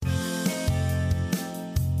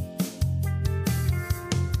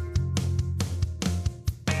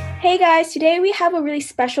Hey guys, today we have a really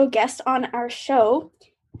special guest on our show,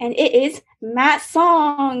 and it is Matt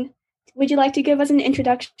Song. Would you like to give us an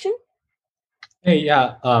introduction? Hey,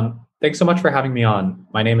 yeah. Thanks so much for having me on.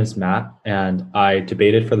 My name is Matt, and I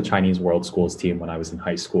debated for the Chinese World Schools team when I was in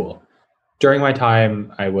high school. During my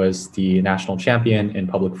time, I was the national champion in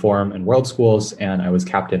public forum and world schools, and I was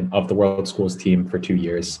captain of the World Schools team for 2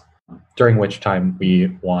 years, during which time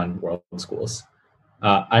we won World Schools.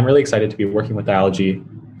 I'm really excited to be working with Dialogy.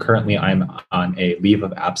 Currently, I'm on a leave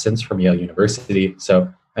of absence from Yale University,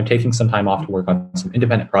 so I'm taking some time off to work on some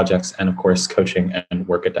independent projects and, of course, coaching and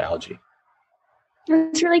work at Dialogy.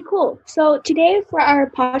 That's really cool. So today for our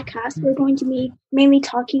podcast, we're going to be mainly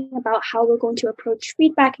talking about how we're going to approach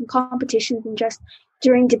feedback and competitions and just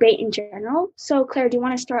during debate in general. So Claire, do you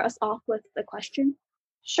want to start us off with the question?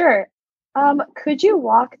 Sure. Could you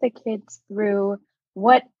walk the kids through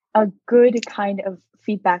what a good kind of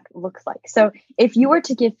feedback looks like? So if you were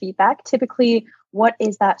to give feedback, typically, what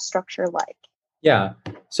is that structure like? Yeah.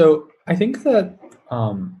 So I think that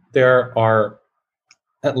there are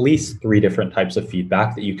at least 3 different types of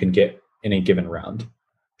feedback that you can get in a given round.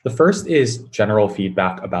 The first is general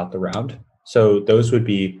feedback about the round. So those would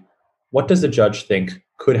be, what does the judge think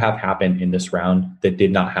could have happened in this round that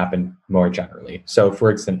did not happen more generally? So for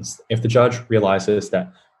instance, if the judge realizes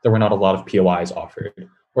that there were not a lot of POIs offered,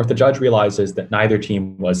 or if the judge realizes that neither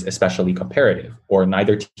team was especially comparative, or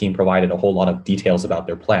neither team provided a whole lot of details about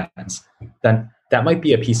their plans, then that might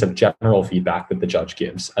be a piece of general feedback that the judge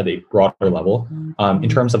gives at a broader level in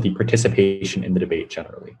terms of the participation in the debate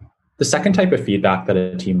generally. The second type of feedback that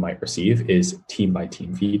a team might receive is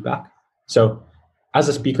team-by-team feedback. So as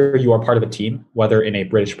a speaker, you are part of a team, whether in a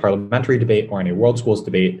British parliamentary debate or in a World Schools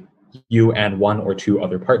debate. You and 1 or 2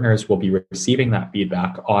 other partners will be receiving that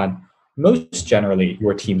feedback on, most generally,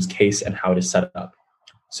 your team's case and how it is set up.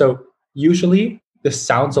 So usually this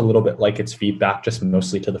sounds a little bit like it's feedback just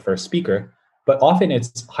mostly to the first speaker, but often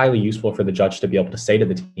it's highly useful for the judge to be able to say to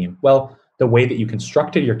the team, well, the way that you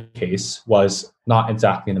constructed your case was not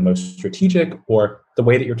exactly the most strategic, or the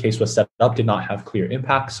way that your case was set up did not have clear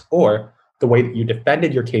impacts, or the way that you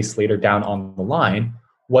defended your case later down on the line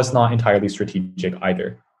was not entirely strategic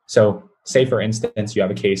either. So say, for instance, you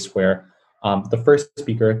have a case where the first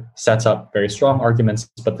speaker sets up very strong arguments,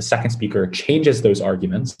 but the second speaker changes those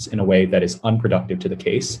arguments in a way that is unproductive to the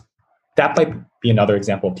case. That might be another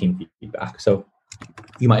example of team feedback. So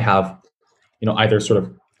you might have, either sort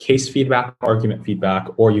of case feedback, argument feedback,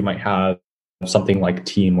 or you might have something like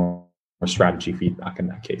team or strategy feedback in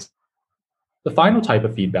that case. The final type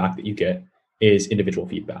of feedback that you get is individual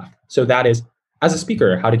feedback. So that is, as a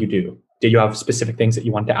speaker, how did you do? Did you have specific things that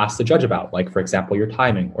you wanted to ask the judge about, like, for example, your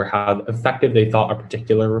timing, or how effective they thought a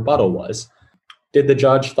particular rebuttal was? Did the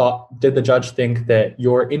judge think that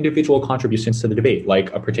your individual contributions to the debate,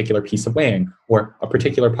 like a particular piece of weighing or a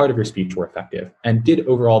particular part of your speech, were effective? And did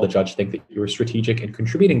overall the judge think that you were strategic in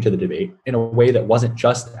contributing to the debate in a way that wasn't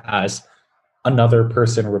just as another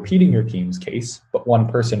person repeating your team's case, but one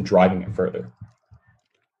person driving it further?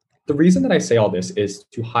 The reason that I say all this is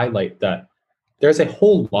to highlight that there's a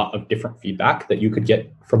whole lot of different feedback that you could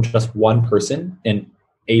get from just one person in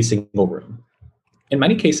a single room. In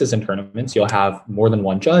many cases in tournaments, you'll have more than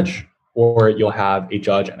one judge, or you'll have a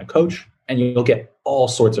judge and a coach, and you'll get all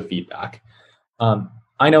sorts of feedback.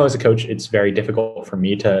 I know as a coach, it's very difficult for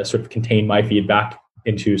me to sort of contain my feedback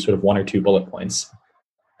into sort of 1 or 2 bullet points.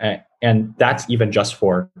 And that's even just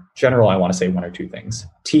for general, I want to say 1 or 2 things.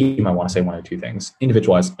 Team, I want to say 1 or 2 things.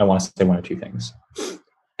 Individualized, I want to say 1 or 2 things.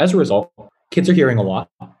 As a result, kids are hearing a lot,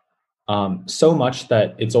 so much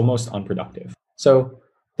that it's almost unproductive. So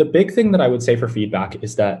the big thing that I would say for feedback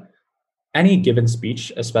is that any given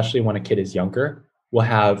speech, especially when a kid is younger, will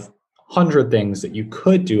have 100 things that you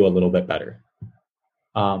could do a little bit better.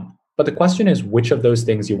 But the question is which of those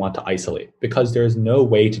things you want to isolate, because there's no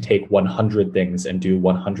way to take 100 things and do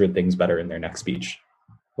 100 things better in their next speech.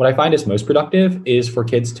 What I find is most productive is for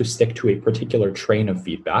kids to stick to a particular train of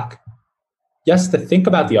feedback. Yes, to think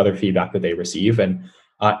about the other feedback that they receive and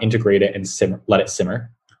integrate it and let it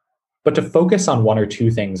simmer, but to focus on 1 or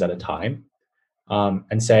 2 things at a time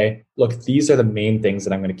and say, look, these are the main things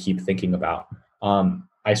that I'm going to keep thinking about.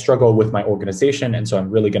 I struggle with my organization, and so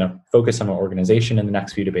I'm really going to focus on my organization in the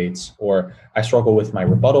next few debates. Or I struggle with my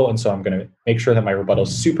rebuttal, and so I'm going to make sure that my rebuttal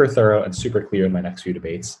is super thorough and super clear in my next few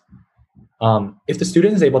debates. If the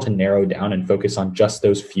student is able to narrow down and focus on just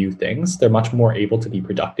those few things, they're much more able to be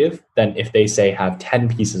productive than if they, say, have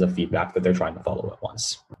 10 pieces of feedback that they're trying to follow at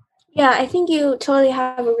once. Yeah, I think you totally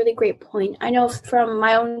have a really great point. I know from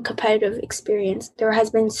my own competitive experience, there has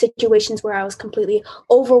been situations where I was completely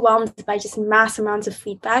overwhelmed by just mass amounts of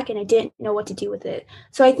feedback and I didn't know what to do with it.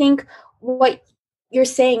 So I think what you're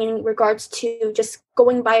saying in regards to just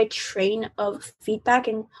going by a train of feedback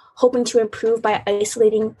and hoping to improve by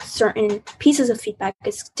isolating certain pieces of feedback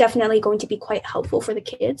is definitely going to be quite helpful for the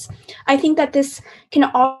kids. I think that this can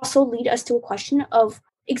also lead us to a question of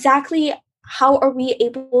exactly how are we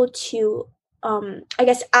able to I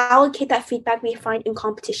guess allocate that feedback we find in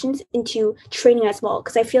competitions into training as well,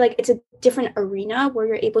 because I feel like it's a different arena where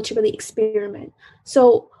you're able to really experiment.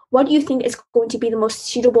 So what do you think is going to be the most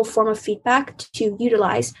suitable form of feedback to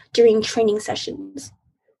utilize during training sessions?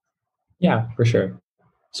 Yeah, for sure.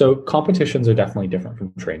 So competitions are definitely different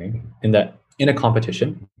from training in that in a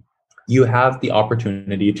competition, you have the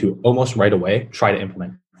opportunity to almost right away try to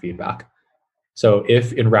implement feedback. So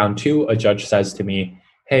if in round two, a judge says to me,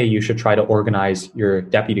 hey, you should try to organize your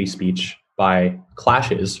deputy speech by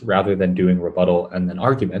clashes rather than doing rebuttal and then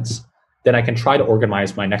arguments, then I can try to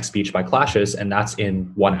organize my next speech by clashes, and that's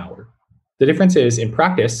in 1 hour. The difference is in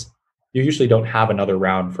practice, you usually don't have another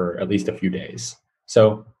round for at least a few days.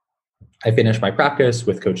 So I finish my practice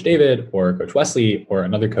with Coach David or Coach Wesley or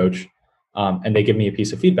another coach, and they give me a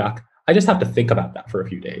piece of feedback. I just have to think about that for a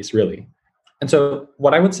few days, really. And so,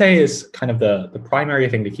 what I would say is kind of the primary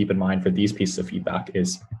thing to keep in mind for these pieces of feedback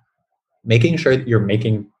is making sure that you're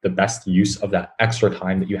making the best use of that extra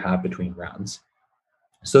time that you have between rounds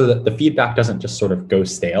so that the feedback doesn't just sort of go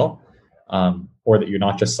stale, or that you're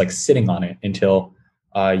not just like sitting on it until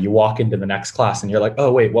you walk into the next class and you're like,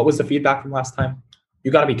 oh, wait, what was the feedback from last time?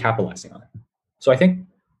 You got to be capitalizing on it. So I think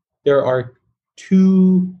there are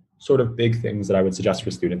two sort of big things that I would suggest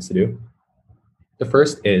for students to do. The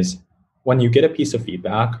first is when you get a piece of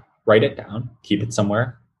feedback, write it down, keep it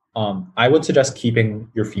somewhere. I would suggest keeping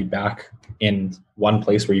your feedback in one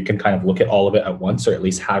place where you can kind of look at all of it at once, or at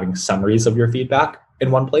least having summaries of your feedback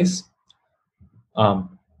in one place.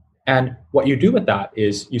 And what you do with that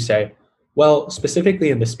is you say, well, specifically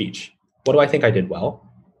in this speech, what do I think I did well?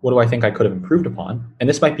 What do I think I could have improved upon? And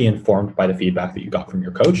this might be informed by the feedback that you got from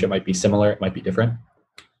your coach. It might be similar, it might be different.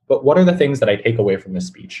 But what are the things that I take away from this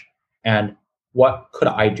speech? And what could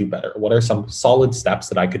I do better? What are some solid steps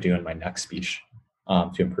that I could do in my next speech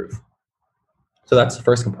to improve? So that's the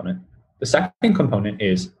first component. The second component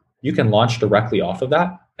is you can launch directly off of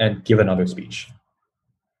that and give another speech,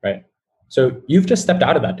 right? So you've just stepped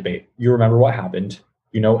out of that debate. You remember what happened.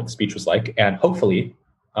 You know what the speech was like, and hopefully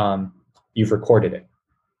you've recorded it.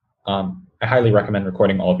 I highly recommend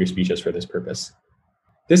recording all of your speeches for this purpose.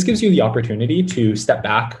 This gives you the opportunity to step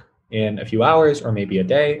back in a few hours or maybe a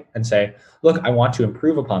day and say, look, I want to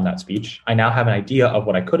improve upon that speech. I now have an idea of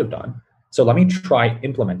what I could have done. So let me try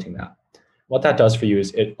implementing that. What that does for you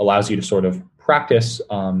is it allows you to sort of practice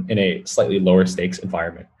in a slightly lower stakes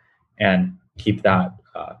environment and keep that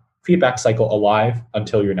feedback cycle alive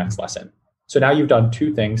until your next lesson. So now you've done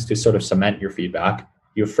two things to sort of cement your feedback.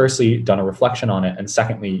 You've firstly done a reflection on it, and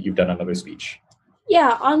secondly, you've done another speech.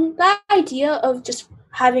 Yeah, on that idea of just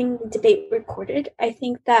having the debate recorded, I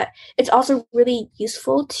think that it's also really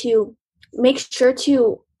useful to make sure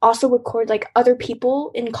to also record like other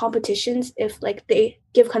people in competitions if like they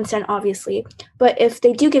give consent, obviously. But if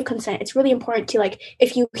they do give consent, it's really important to like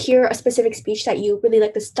if you hear a specific speech that you really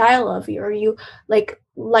like the style of, or you like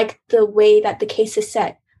the way that the case is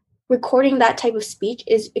set, recording that type of speech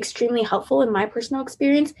is extremely helpful in my personal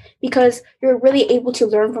experience, because you're really able to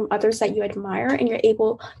learn from others that you admire, and you're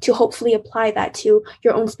able to hopefully apply that to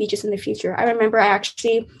your own speeches in the future. I remember I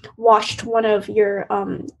actually watched one of your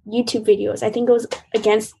YouTube videos. I think it was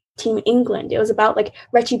against Team England. It was about like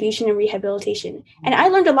retribution and rehabilitation. And I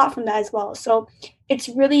learned a lot from that as well. So it's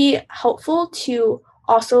really helpful to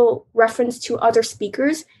also reference to other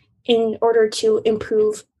speakers in order to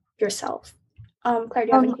improve yourself. Claire, do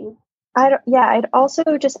you have anything? I'd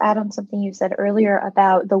also just add on something you said earlier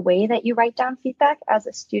about the way that you write down feedback as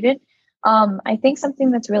a student. I think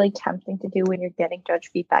something that's really tempting to do when you're getting judge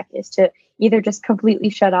feedback is to either just completely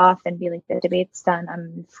shut off and be like, the debate's done,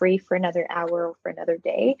 I'm free for another hour or for another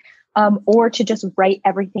day, or to just write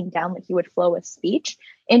everything down like you would flow a speech.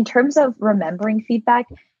 In terms of remembering feedback,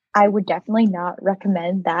 I would definitely not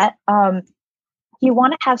recommend that. You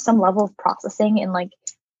want to have some level of processing and like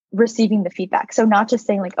receiving the feedback. So not just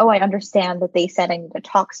saying like, oh, I understand that they said I need to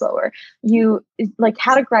talk slower. You like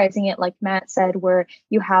categorizing it, like Matt said, where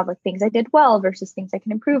you have like things I did well versus things I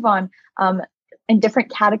can improve on, in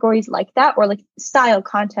different categories like that, or like style,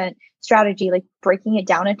 content, strategy, like breaking it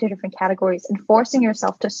down into different categories and forcing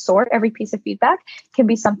yourself to sort every piece of feedback can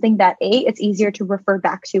be something that it's easier to refer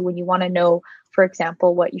back to when you want to know for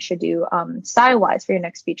example, what you should do style-wise for your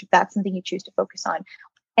next speech, if that's something you choose to focus on,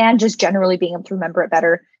 and just generally being able to remember it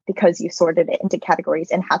better because you sorted it into categories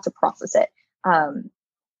and had to process it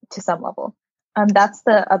to some level. That's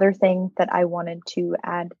the other thing that I wanted to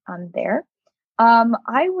add on there.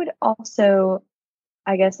 I would also,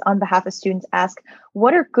 I guess, on behalf of students, ask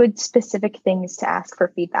what are good specific things to ask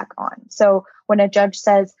for feedback on? So when a judge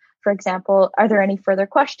says, for example, are there any further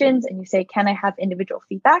questions? And you say, can I have individual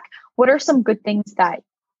feedback? What are some good things that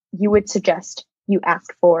you would suggest you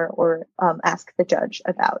ask for or ask the judge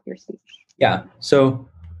about your speech? Yeah. So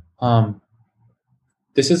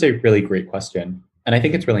this is a really great question, and I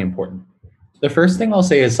think it's really important. The first thing I'll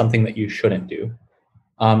say is something that you shouldn't do.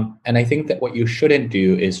 And I think that what you shouldn't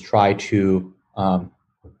do is try to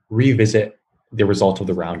revisit the result of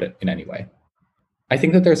the round in any way. I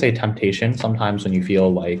think that there's a temptation sometimes when you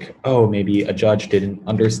feel like, oh, maybe a judge didn't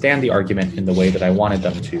understand the argument in the way that I wanted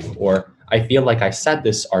them to, or I feel like I said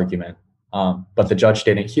this argument, but the judge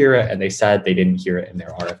didn't hear it and they said they didn't hear it in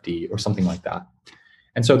their RFD or something like that.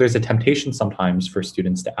 And so there's a temptation sometimes for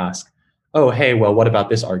students to ask, oh, hey, well, what about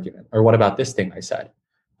this argument? Or what about this thing I said?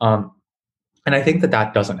 And I think that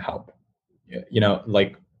that doesn't help.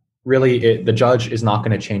 Like really, the judge is not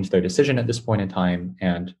going to change their decision at this point in time.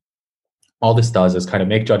 And all this does is kind of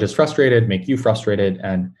make judges frustrated, make you frustrated,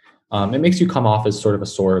 and it makes you come off as sort of a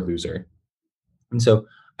sore loser. And so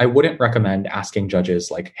I wouldn't recommend asking judges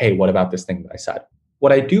like, hey, what about this thing that I said?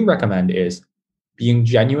 What I do recommend is being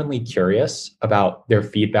genuinely curious about their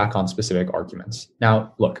feedback on specific arguments.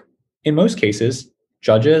 Now, look, in most cases,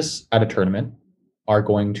 judges at a tournament are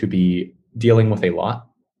going to be dealing with a lot,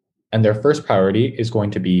 and their first priority is going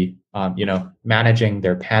to be, managing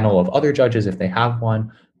their panel of other judges if they have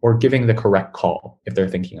one, or giving the correct call if they're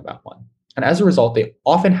thinking about one. And as a result, they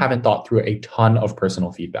often haven't thought through a ton of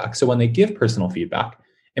personal feedback. So when they give personal feedback,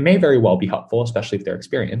 it may very well be helpful, especially if they're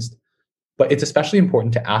experienced, but it's especially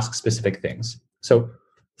important to ask specific things. So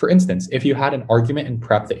for instance, if you had an argument in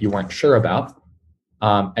prep that you weren't sure about,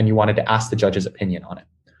 and you wanted to ask the judge's opinion on it,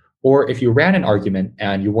 or if you ran an argument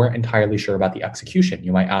and you weren't entirely sure about the execution,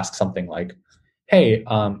 you might ask something like, hey,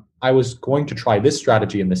 I was going to try this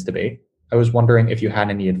strategy in this debate. I was wondering if you had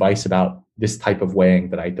any advice about this type of weighing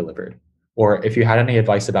that I delivered, or if you had any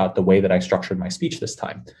advice about the way that I structured my speech this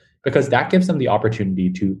time, because that gives them the opportunity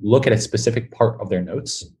to look at a specific part of their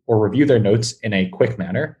notes or review their notes in a quick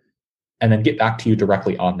manner and then get back to you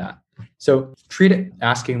directly on that. So treat it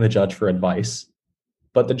asking the judge for advice,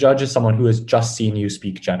 but the judge is someone who has just seen you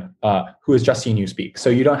speak, So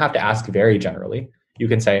you don't have to ask very generally. You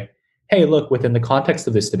can say, hey, look, within the context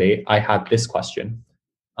of this debate, I had this question.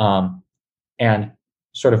 And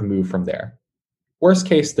sort of move from there. Worst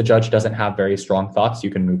case, the judge doesn't have very strong thoughts,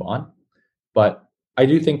 you can move on. But I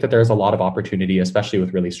do think that there's a lot of opportunity, especially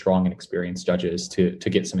with really strong and experienced judges, to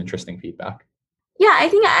get some interesting feedback. Yeah, I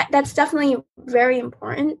think that's definitely very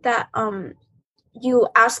important that you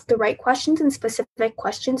ask the right questions and specific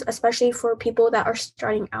questions, especially for people that are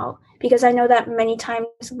starting out. Because I know that many times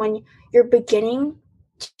when you're beginning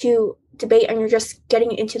to debate and you're just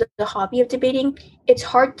getting into the hobby of debating, it's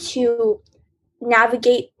hard to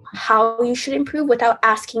navigate how you should improve without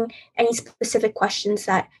asking any specific questions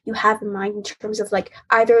that you have in mind in terms of like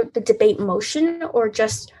either the debate motion or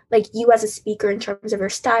just like you as a speaker in terms of your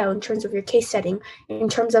style, in terms of your case setting, in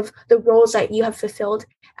terms of the roles that you have fulfilled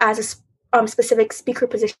as a specific speaker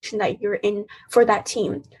position that you're in for that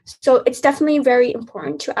team. So it's definitely very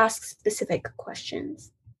important to ask specific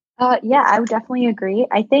questions. Yeah, I would definitely agree.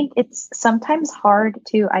 I think it's sometimes hard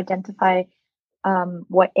to identify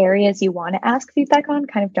what areas you want to ask feedback on,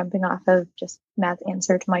 kind of jumping off of just Matt's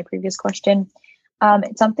answer to my previous question.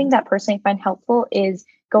 It's something that personally I find helpful is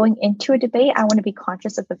going into a debate. I want to be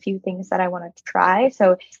conscious of a few things that I want to try.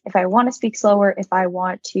 So if I want to speak slower, if I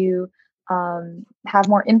want to have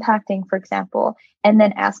more impacting, for example, and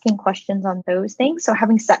then asking questions on those things. So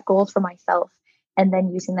having set goals for myself and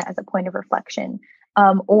then using that as a point of reflection.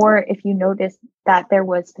 Or if you notice that there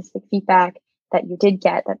was specific feedback that you did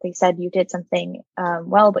get, that they said you did something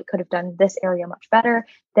well, but could have done this area much better,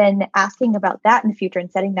 then asking about that in the future and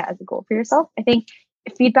setting that as a goal for yourself. I think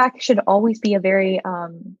feedback should always be a very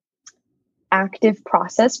active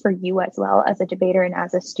process for you as well as a debater and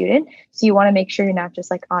as a student. So you want to make sure you're not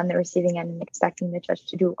just like on the receiving end and expecting the judge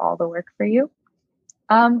to do all the work for you.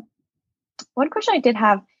 One question I did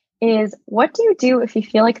have is, what do you do if you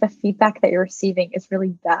feel like the feedback that you're receiving is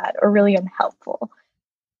really bad or really unhelpful?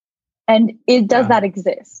 And does that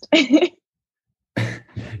exist?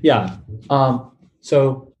 Yeah.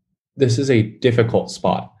 So this is a difficult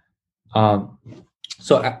spot.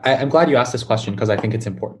 So I'm glad you asked this question because I think it's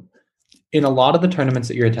important. In a lot of the tournaments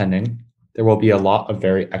that you're attending, there will be a lot of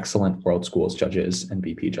very excellent World Schools judges and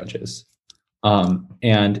BP judges.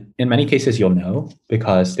 And in many cases, you'll know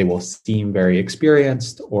because they will seem very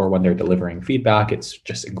experienced, or when they're delivering feedback, it's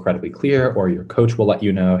just incredibly clear, or your coach will let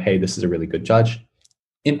you know, hey, this is a really good judge.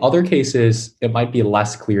 In other cases, it might be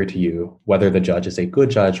less clear to you whether the judge is a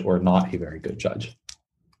good judge or not a very good judge.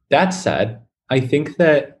 That said, I think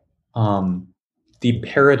that the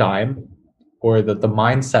paradigm or the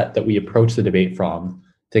mindset that we approach the debate from,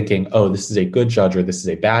 thinking, oh, this is a good judge or this is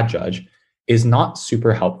a bad judge, is not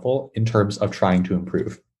super helpful in terms of trying to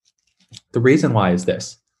improve. The reason why is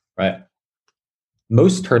this, right?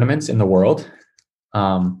 Most tournaments in the world,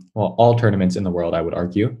 all tournaments in the world, I would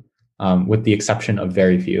argue, with the exception of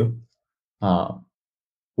very few,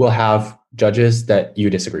 will have judges that you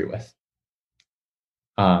disagree with,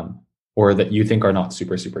 or that you think are not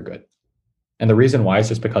super, super good. And the reason why is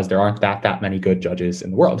just because there aren't that many good judges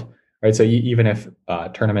in the world, right? So even if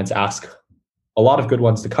tournaments ask a lot of good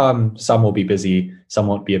ones to come, some will be busy, some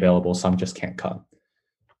won't be available, some just can't come.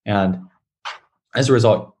 And as a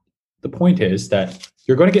result, the point is that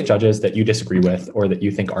you're going to get judges that you disagree with or that you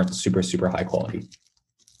think aren't super, super high quality.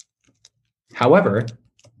 However,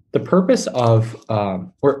 the purpose of,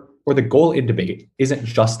 or the goal in debate isn't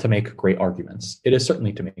just to make great arguments. It is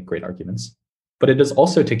certainly to make great arguments, but it is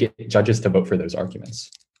also to get judges to vote for those arguments,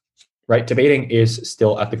 right? Debating is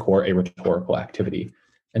still at the core a rhetorical activity.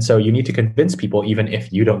 And so you need to convince people, even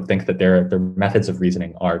if you don't think that their methods of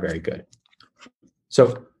reasoning are very good.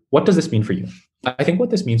 So what does this mean for you? I think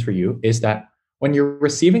what this means for you is that when you're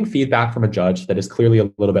receiving feedback from a judge that is clearly a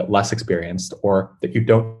little bit less experienced, or that you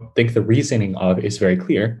don't think the reasoning of is very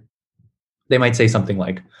clear, they might say something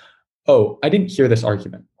like, oh, I didn't hear this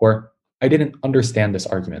argument, or I didn't understand this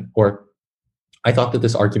argument, or I thought that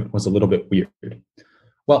this argument was a little bit weird.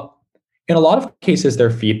 Well, in a lot of cases, their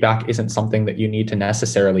feedback isn't something that you need to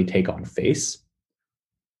necessarily take on face,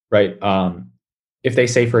 right? If they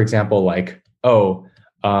say, for example, like, oh,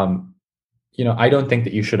 I don't think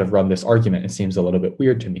that you should have run this argument. It seems a little bit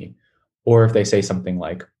weird to me. Or if they say something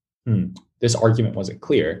like, this argument wasn't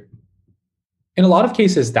clear. In a lot of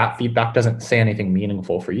cases, that feedback doesn't say anything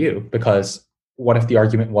meaningful for you, because what if the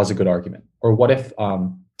argument was a good argument? Or what if,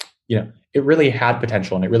 it really had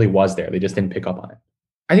potential and it really was there. They just didn't pick up on it.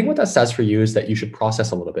 I think what that says for you is that you should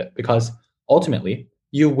process a little bit, because ultimately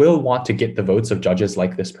you will want to get the votes of judges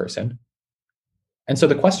like this person. And so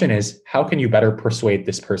the question is, how can you better persuade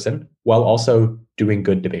this person while also doing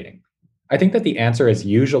good debating? I think that the answer is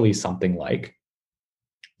usually something like,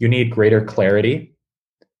 you need greater clarity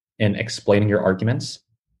in explaining your arguments.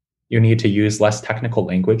 You need to use less technical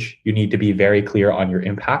language. You need to be very clear on your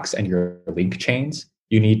impacts and your link chains.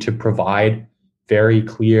 You need to provide very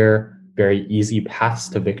clear, very easy paths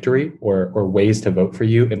to victory, or ways to vote for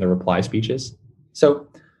you in the reply speeches. So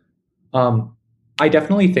I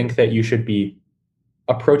definitely think that you should be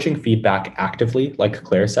approaching feedback actively. Like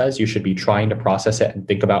Claire says, you should be trying to process it and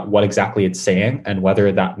think about what exactly it's saying and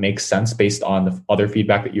whether that makes sense based on the other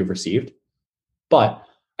feedback that you've received. But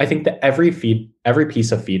I think that every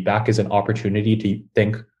piece of feedback is an opportunity to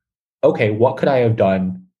think, okay, what could I have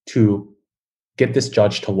done to get this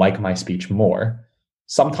judge to like my speech more?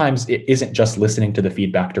 Sometimes it isn't just listening to the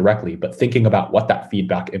feedback directly, but thinking about what that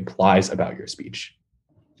feedback implies about your speech.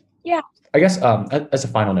 Yeah. I guess as a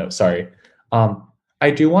final note, sorry, I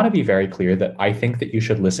do want to be very clear that I think that you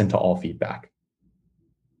should listen to all feedback.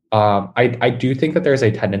 I do think that there's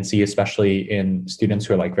a tendency, especially in students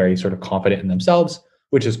who are like very sort of confident in themselves,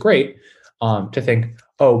 which is great, to think,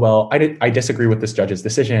 oh, well, I disagree with this judge's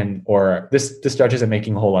decision, or this judge isn't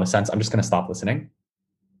making a whole lot of sense. I'm just going to stop listening.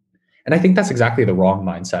 And I think that's exactly the wrong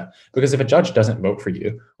mindset, because if a judge doesn't vote for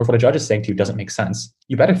you, or if what a judge is saying to you doesn't make sense,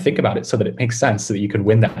 you better think about it so that it makes sense, so that you can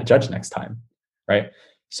win that judge next time, right?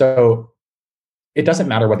 So it doesn't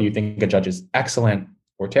matter whether you think a judge is excellent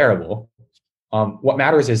or terrible. What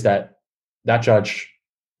matters is that that judge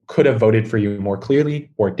could have voted for you more clearly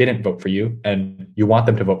or didn't vote for you, and you want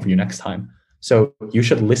them to vote for you next time. So you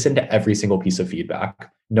should listen to every single piece of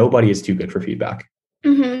feedback. Nobody is too good for feedback.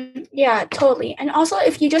 Mm-hmm. Yeah, totally. And also,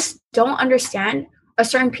 if you just don't understand a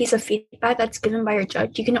certain piece of feedback that's given by your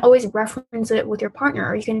judge, you can always reference it with your partner,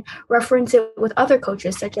 or you can reference it with other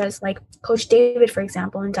coaches, such as like Coach David, for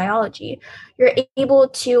example, in dialogy. You're able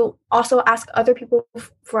to also ask other people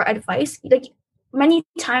for advice. Like many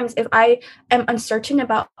times, if I am uncertain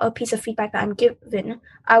about a piece of feedback that I'm given,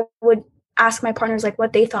 I would ask my partners like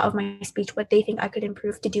what they thought of my speech, what they think I could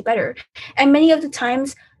improve to do better. And many of the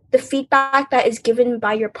times, the feedback that is given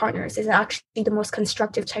by your partners is actually the most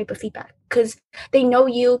constructive type of feedback, because they know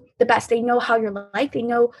you the best. They know how you're like. They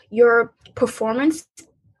know your performance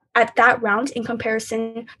at that round in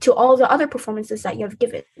comparison to all the other performances that you have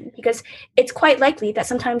given, because it's quite likely that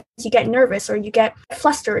sometimes you get nervous or you get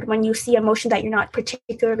flustered when you see a motion that you're not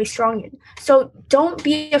particularly strong in. So don't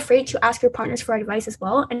be afraid to ask your partners for advice as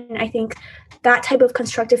well. And I think that type of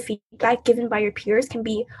constructive feedback given by your peers can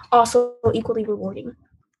be also equally rewarding.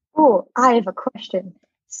 Oh, I have a question.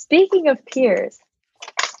 Speaking of peers,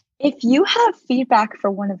 if you have feedback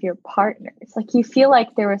for one of your partners, like you feel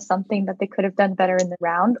like there was something that they could have done better in the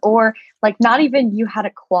round, or like not even you had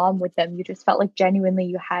a qualm with them, you just felt like genuinely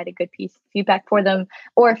you had a good piece of feedback for them,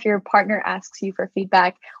 or if your partner asks you for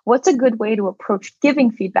feedback, what's a good way to approach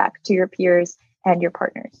giving feedback to your peers and your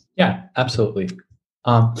partners? Yeah, absolutely.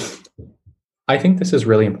 I think this is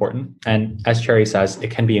really important. And as Cherry says,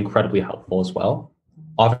 it can be incredibly helpful as well.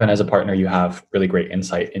 Often as a partner, you have really great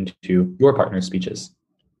insight into your partner's speeches.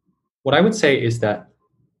 What I would say is that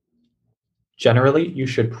generally you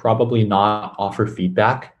should probably not offer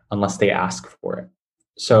feedback unless they ask for it.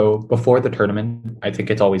 So before the tournament, I think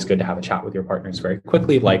it's always good to have a chat with your partners very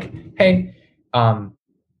quickly, like, hey,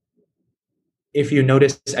 if you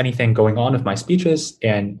notice anything going on with my speeches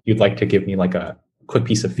and you'd like to give me like a quick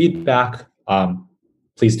piece of feedback,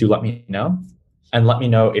 please do let me know. And let me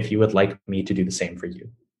know if you would like me to do the same for you,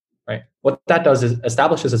 right? What that does is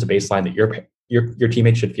establishes as a baseline that your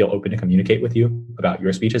teammates should feel open to communicate with you about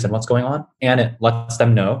your speeches and what's going on. And it lets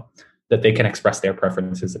them know that they can express their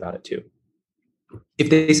preferences about it too. If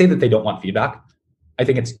they say that they don't want feedback, I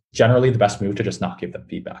think it's generally the best move to just not give them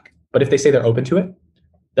feedback. But if they say they're open to it,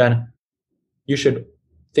 then you should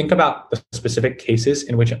think about the specific cases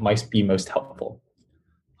in which it might be most helpful.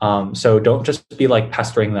 So don't just be like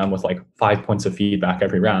pestering them with like 5 points of feedback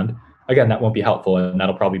every round. Again, that won't be helpful and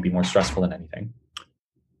that'll probably be more stressful than anything.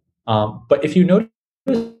 But if you notice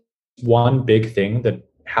one big thing that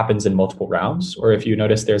happens in multiple rounds, or if you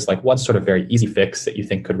notice there's like one sort of very easy fix that you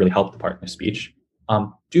think could really help the partner's speech,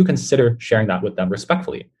 do consider sharing that with them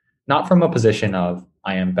respectfully, not from a position of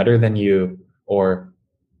I am better than you, or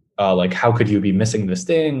like how could you be missing this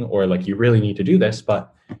thing, or like you really need to do this,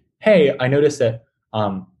 but hey, I noticed that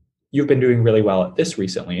you've been doing really well at this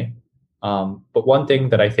recently. But one thing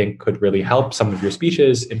that I think could really help some of your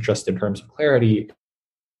speeches, just in terms of clarity,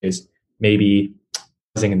 is maybe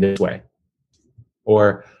using in this way,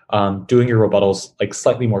 or doing your rebuttals like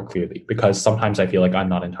slightly more clearly, because sometimes I feel like I'm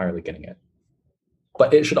not entirely getting it.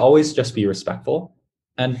 But it should always just be respectful.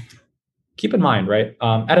 And keep in mind, right,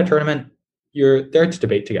 at a tournament, you're there to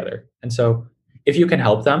debate together. And so if you can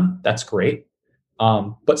help them, that's great.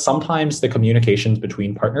 But sometimes the communications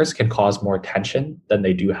between partners can cause more tension than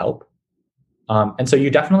they do help. And so you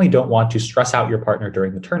definitely don't want to stress out your partner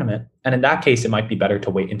during the tournament. And in that case, it might be better to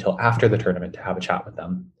wait until after the tournament to have a chat with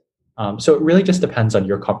them. So it really just depends on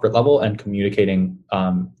your comfort level and communicating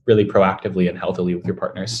really proactively and healthily with your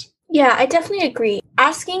partners. Yeah, I definitely agree.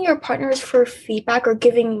 Asking your partners for feedback or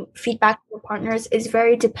giving feedback to your partners is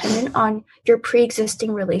very dependent on your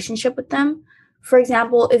pre-existing relationship with them. For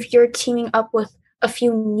example, if you're teaming up with a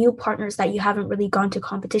few new partners that you haven't really gone to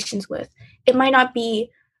competitions with, it might not be,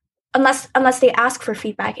 unless they ask for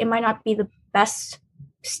feedback, it might not be the best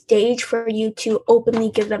stage for you to openly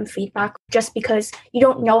give them feedback, just because you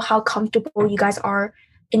don't know how comfortable you guys are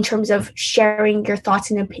in terms of sharing your thoughts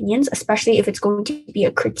and opinions, especially if it's going to be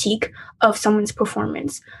a critique of someone's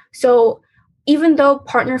performance. So even though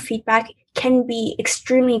partner feedback can be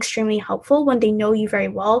extremely, extremely helpful when they know you very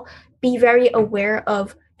well, be very aware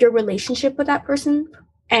of your relationship with that person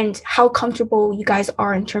and how comfortable you guys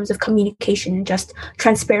are in terms of communication and just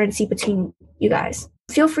transparency between you guys.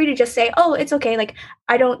 Feel free to just say, oh, it's okay, like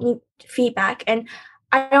I don't need feedback. And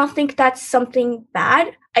I don't think that's something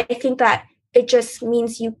bad. I think that it just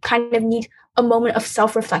means you kind of need a moment of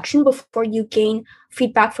self-reflection before you gain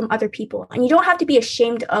feedback from other people. And you don't have to be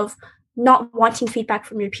ashamed of not wanting feedback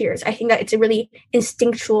from your peers. I think that it's a really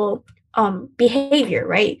instinctual behavior,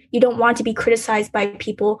 right? You don't want to be criticized by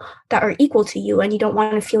people that are equal to you, and you don't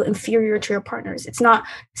want to feel inferior to your partners. It's not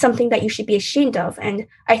something that you should be ashamed of. And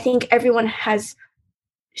I think everyone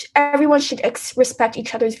should respect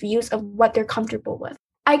each other's views of what they're comfortable with.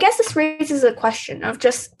 I guess this raises a question of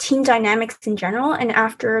just team dynamics in general. And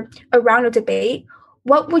after a round of debate,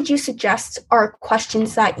 what would you suggest are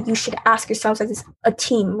questions that you should ask yourselves as a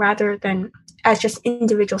team rather than as just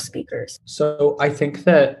individual speakers? So I think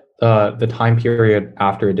that the time period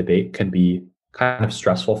after a debate can be kind of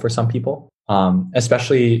stressful for some people,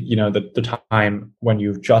 especially, the time when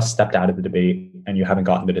you've just stepped out of the debate and you haven't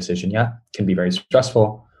gotten the decision yet can be very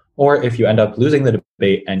stressful. Or if you end up losing the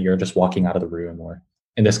debate and you're just walking out of the room, or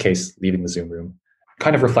in this case, leaving the Zoom room,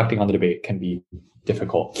 kind of reflecting on the debate can be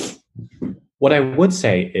difficult. What I would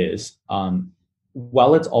say is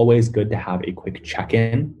while it's always good to have a quick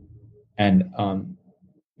check-in and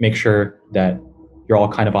make sure that you're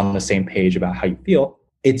all kind of on the same page about how you feel,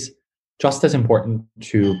 it's just as important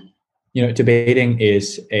to, debating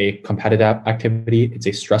is a competitive activity. It's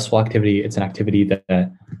a stressful activity. It's an activity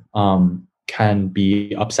that can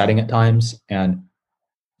be upsetting at times. And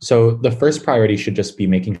so the first priority should just be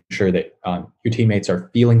making sure that your teammates are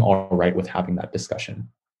feeling all right with having that discussion,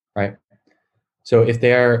 right? So if they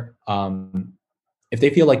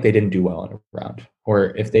feel like they didn't do well in a round,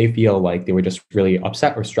 or if they feel like they were just really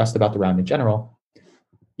upset or stressed about the round in general,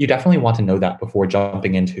 you definitely want to know that before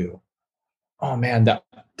jumping into, oh man, that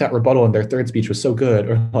rebuttal in their third speech was so good,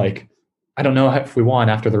 or like, I don't know if we won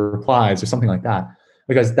after the replies or something like that,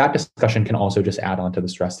 because that discussion can also just add on to the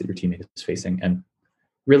stress that your teammate is facing. And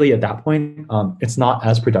really at that point, it's not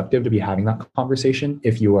as productive to be having that conversation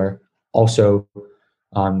if you are also,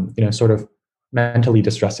 sort of mentally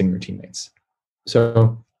distressing your teammates.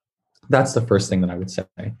 So that's the first thing that I would say.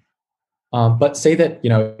 But say that,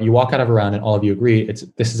 you walk out of a round and all of you agree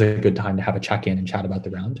this is a good time to have a check-in and chat about the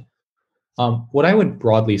round. What I would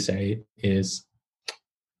broadly say is,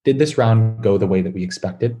 did this round go the way that we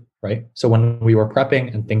expected, right? So when we were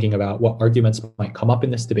prepping and thinking about what arguments might come up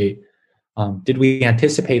in this debate, did we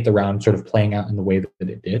anticipate the round sort of playing out in the way that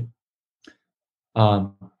it did?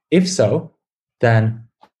 If so, then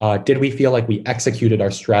did we feel like we executed our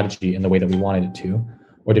strategy in the way that we wanted it to?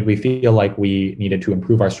 Or did we feel like we needed to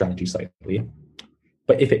improve our strategy slightly?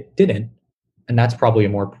 But if it didn't, and that's probably a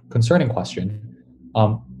more concerning question,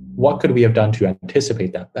 what could we have done to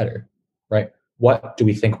anticipate that better, right? What do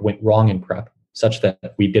we think went wrong in prep such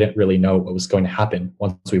that we didn't really know what was going to happen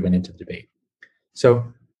once we went into the debate? So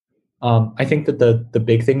I think that the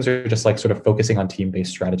big things are just like sort of focusing on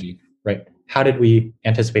team-based strategy, right? How did we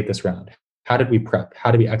anticipate this round? How did we prep?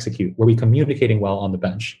 How did we execute? Were we communicating well on the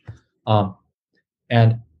bench?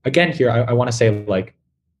 And again, here, I want to say, like,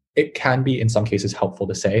 it can be in some cases helpful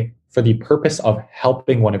to say, for the purpose of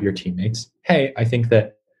helping one of your teammates, hey, I think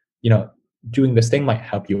that, doing this thing might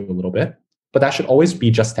help you a little bit, but that should always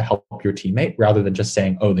be just to help your teammate rather than just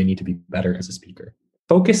saying, oh, they need to be better as a speaker.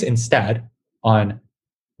 Focus instead on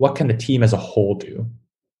what can the team as a whole do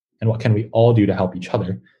and what can we all do to help each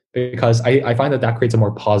other? Because I find that creates a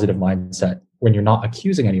more positive mindset when you're not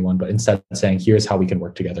accusing anyone, but instead saying, here's how we can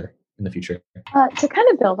work together in the future. To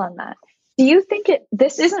kind of build on that, do you think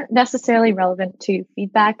this isn't necessarily relevant to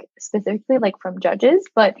feedback specifically, like from judges,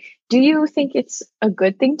 but do you think it's a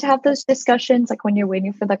good thing to have those discussions, like when you're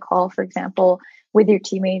waiting for the call, for example, with your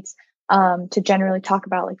teammates, to generally talk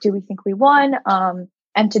about, like, do we think we won?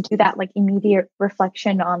 And to do that, like, immediate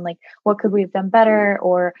reflection on, like, what could we have done better,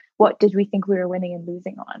 or what did we think we were winning and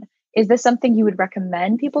losing on? Is this something you would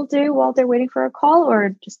recommend people do while they're waiting for a call,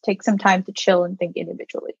 or just take some time to chill and think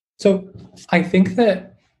individually? So I think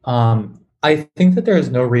that there is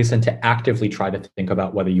no reason to actively try to think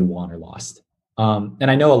about whether you won or lost.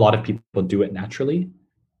 And I know a lot of people do it naturally,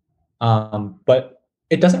 but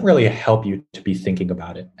it doesn't really help you to be thinking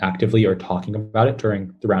about it actively or talking about it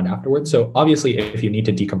during the round afterwards. So obviously, if you need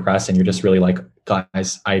to decompress and you're just really like,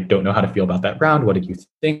 guys, I don't know how to feel about that round. What did you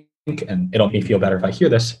think? And it'll make me feel better if I hear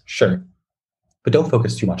this. Sure. But don't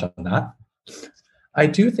focus too much on that. I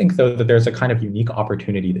do think, though, that there's a kind of unique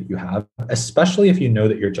opportunity that you have, especially if you know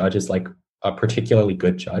that your judge is like a particularly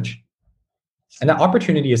good judge. And that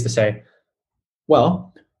opportunity is to say,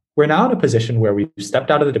 well, we're now in a position where we've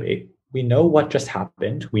stepped out of the debate. We know what just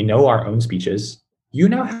happened. We know our own speeches. You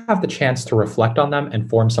now have the chance to reflect on them and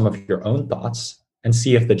form some of your own thoughts and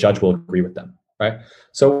see if the judge will agree with them, right?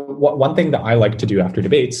 So one thing that I like to do after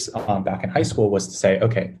debates back in high school was to say,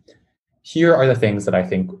 okay, here are the things that I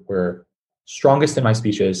think were strongest in my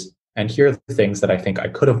speeches, and here are the things that I think I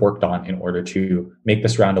could have worked on in order to make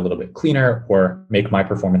this round a little bit cleaner or make my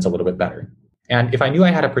performance a little bit better. And if I knew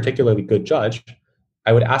I had a particularly good judge,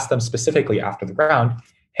 I would ask them specifically after the round,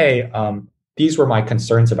 hey, these were my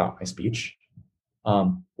concerns about my speech.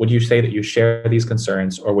 Would you say that you share these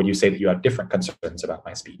concerns, or would you say that you have different concerns about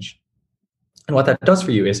my speech? And what that does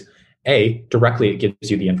for you is, directly it gives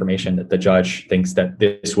you the information that the judge thinks that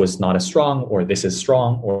this was not as strong, or this is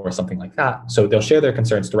strong, or something like that. So they'll share their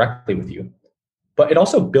concerns directly with you. But it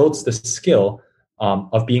also builds the skill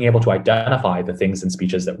of being able to identify the things in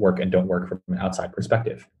speeches that work and don't work from an outside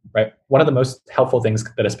perspective, right? One of the most helpful things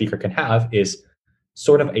that a speaker can have is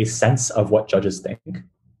sort of a sense of what judges think.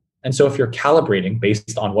 And so if you're calibrating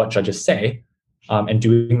based on what judges say and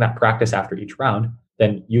doing that practice after each round,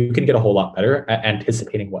 then you can get a whole lot better at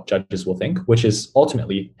anticipating what judges will think, which is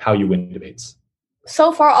ultimately how you win debates.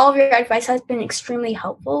 So far, all of your advice has been extremely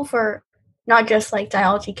helpful for not just like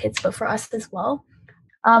biology kids, but for us as well.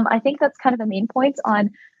 I think that's kind of the main points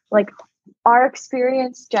on like our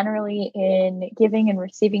experience generally in giving and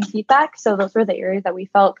receiving feedback. So those were the areas that we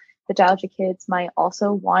felt the Geology kids might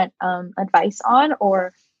also want advice on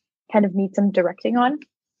or kind of need some directing on.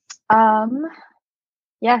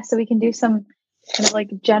 Yeah, so we can do some kind of like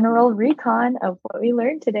general recon of what we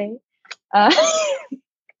learned today. I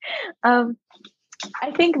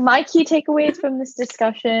think my key takeaways from this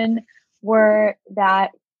discussion were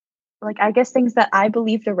that, like, I guess things that I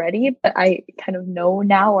believed already, but I kind of know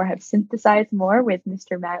now or have synthesized more with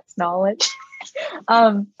Mr. Matt's knowledge,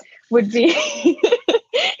 would be,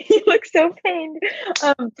 he looks so pained,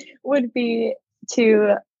 would be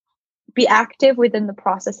to be active within the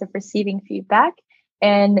process of receiving feedback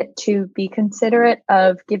and to be considerate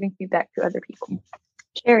of giving feedback to other people.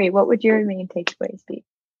 Cherry, what would your main takeaways be?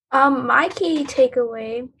 My key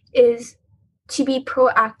takeaway is to be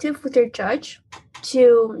proactive with your judge,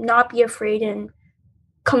 to not be afraid and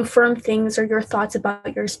confirm things or your thoughts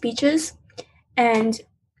about your speeches, and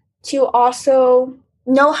to also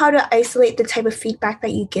know how to isolate the type of feedback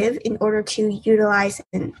that you give in order to utilize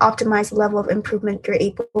and optimize the level of improvement you're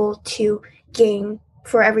able to gain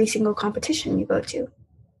for every single competition you go to.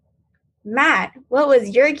 Matt, what was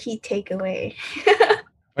your key takeaway?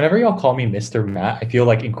 Whenever y'all call me Mr. Matt, I feel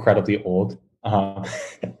like incredibly old.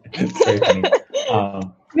 It's very funny.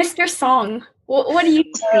 Mr. Song, what do you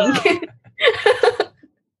think?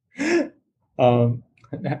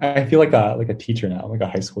 I feel like a teacher now, like a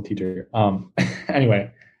high school teacher.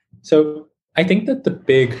 Anyway, so I think that the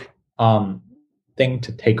big thing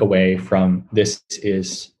to take away from this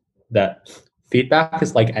is that feedback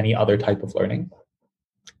is like any other type of learning.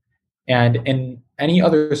 And in any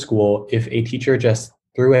other school, if a teacher just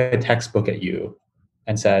threw a textbook at you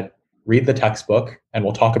and said, read the textbook and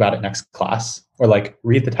we'll talk about it next class, or like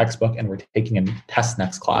read the textbook and we're taking a test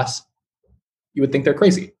next class, you would think they're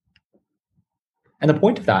crazy. And the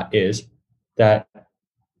point of that is that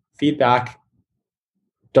feedback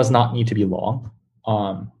does not need to be long.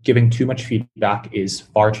 Giving too much feedback is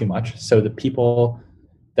far too much. So the people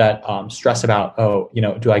that stress about,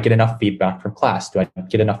 do I get enough feedback from class? Do I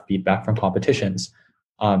get enough feedback from competitions?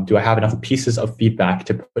 Do I have enough pieces of feedback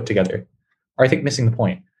to put together? Are, I think, missing the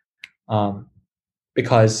point.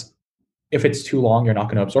 Because if it's too long, you're not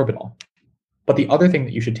going to absorb it all. But the other thing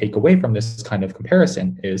that you should take away from this kind of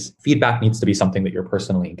comparison is feedback needs to be something that you're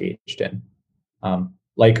personally engaged in.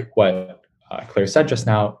 Like what Claire said just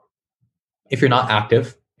now, if you're not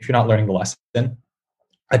active, if you're not learning the lesson,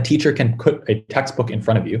 a teacher can put a textbook in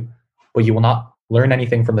front of you, but you will not learn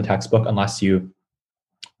anything from the textbook unless you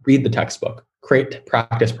read the textbook, create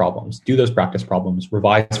practice problems, do those practice problems,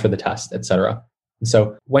 revise for the test, etc. And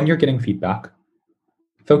so when you're getting feedback,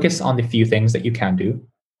 focus on the few things that you can do,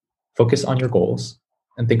 focus on your goals,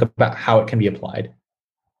 and think about how it can be applied.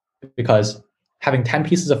 Because having 10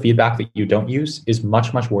 pieces of feedback that you don't use is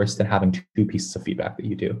much, much worse than having 2 pieces of feedback that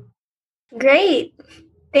you do. Great.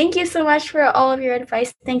 Thank you so much for all of your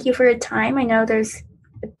advice. Thank you for your time. I know there's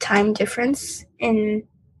a time difference in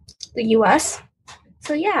the US.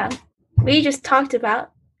 So yeah, we just talked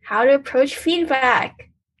about how to approach feedback.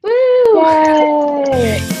 Woo!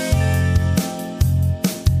 Yay!